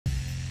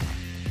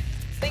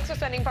for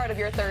spending part of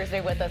your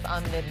Thursday with us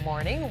on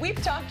Mid-Morning. We've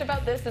talked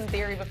about this in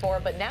theory before,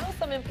 but now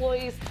some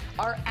employees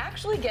are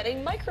actually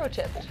getting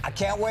microchipped. I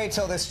can't wait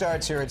till this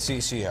starts here at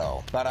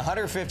CCO. About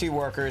 150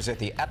 workers at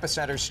the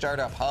Epicenter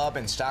startup hub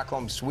in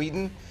Stockholm,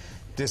 Sweden,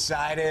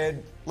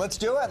 decided, let's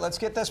do it. Let's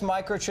get this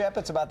microchip.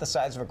 It's about the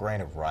size of a grain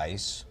of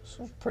rice.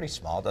 So it's pretty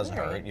small, doesn't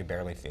hurt. You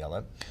barely feel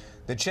it.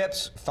 The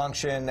chips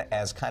function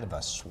as kind of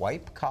a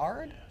swipe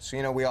card. So,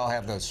 you know, we all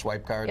have those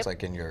swipe cards,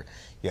 like in your,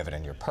 you have it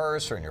in your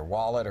purse or in your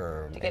wallet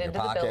or in your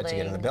pocket to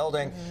get in the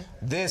building.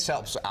 This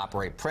helps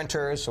operate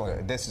printers. So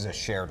this is a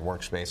shared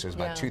workspace. There's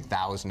about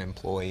 2,000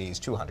 employees,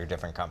 200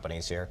 different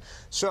companies here.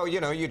 So,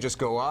 you know, you just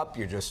go up,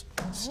 you just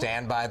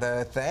stand by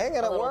the thing,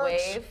 and it works.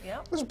 Wave.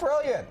 Yep. It was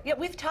brilliant. Yeah,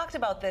 we've talked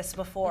about this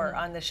before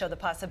on the show, the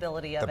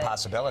possibility of it. The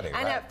possibility,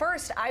 And at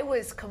first, I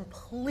was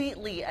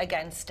completely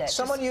against it.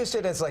 Someone used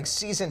it as like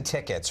season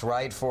tickets,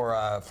 right, for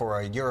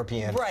a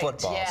European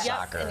football,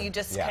 soccer. And you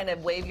just kind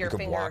of wave your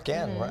finger. You could walk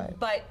in, right.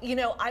 But, you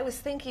know, I was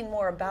thinking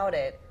more about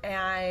it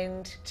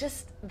and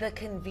just the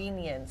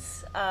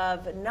convenience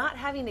of not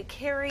having to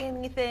carry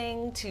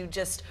anything, to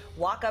just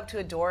walk up to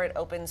a door, it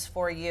opens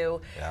for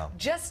you. Yeah.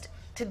 Just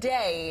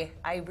today,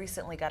 I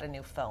recently got a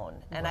new phone,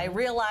 and I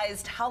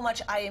realized how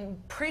much I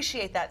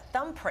appreciate that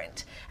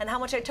thumbprint and how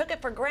much I took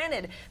it for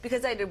granted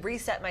because I had to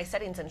reset my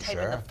settings and type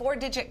in the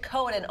 4-digit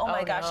code, and oh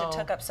my gosh, it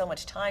took up so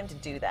much time to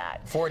do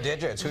that. 4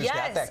 digits, who's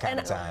got that kind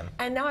of time?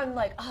 And now I'm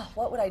like, oh,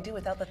 what would I do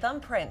without the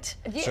thumbprint?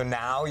 So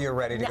now you're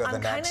ready to go to the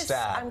next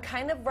step. I'm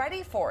kind of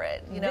ready for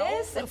it, you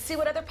know? Let's see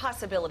what other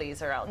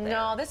possibilities are out there.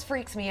 No, this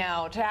freaks me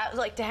out.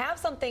 To have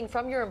something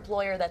from your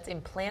employer that's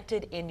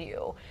implanted in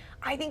you,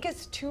 I think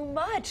it's too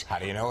much. How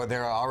do you know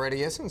there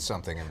already isn't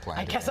something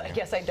implanted? I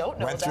guess I don't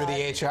know. Went through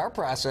the HR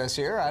process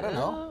here. I don't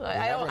know.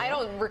 I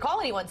don't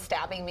recall anyone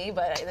stabbing me,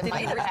 but it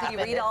might have happened.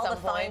 Did you read all the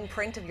point. fine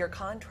print of your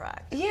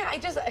contract? Yeah,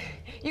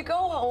 you go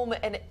home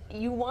and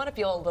you want to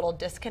feel a little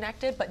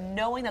disconnected, but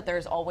knowing that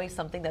there's always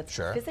something that's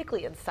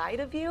physically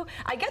inside of you.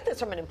 I get this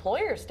from an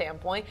employer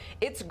standpoint.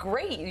 It's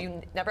great.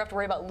 You never have to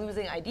worry about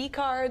losing ID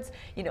cards.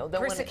 You know,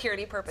 for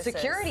security purposes.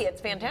 Security, it's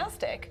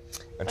fantastic.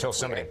 Until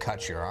somebody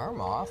cuts your arm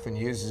off and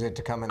uses it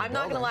to come in the building.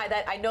 I'm not going to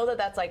lie, I know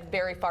that's like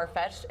very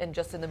far-fetched and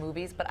just in the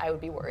movies, but I would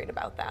be worried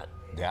about that.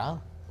 Yeah,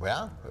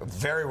 well,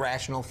 very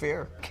rational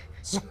fear.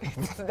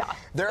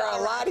 There are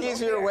a lot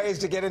easier ways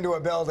to get into a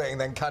building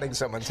than cutting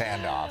someone's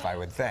hand off, I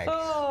would think.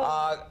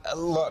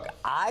 Look,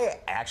 I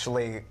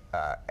actually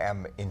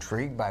am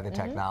intrigued by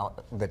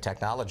the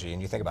technology,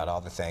 and you think about all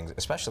the things,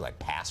 especially like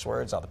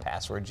passwords, all the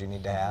passwords you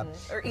need to have.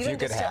 Or even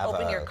just to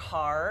open your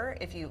car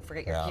if you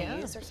forget your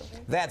keys or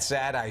something. That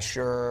said, I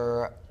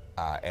sure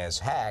as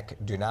heck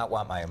do not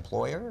want my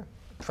employer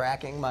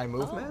tracking my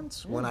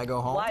movements when I go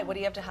home. Why? What do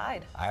you have to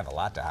hide? I have a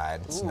lot to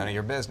hide. It's none of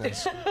your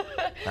business.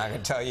 Not going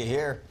to tell you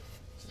here.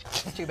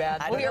 Too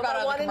bad. We'll hear about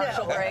it on the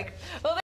commercial break. Well,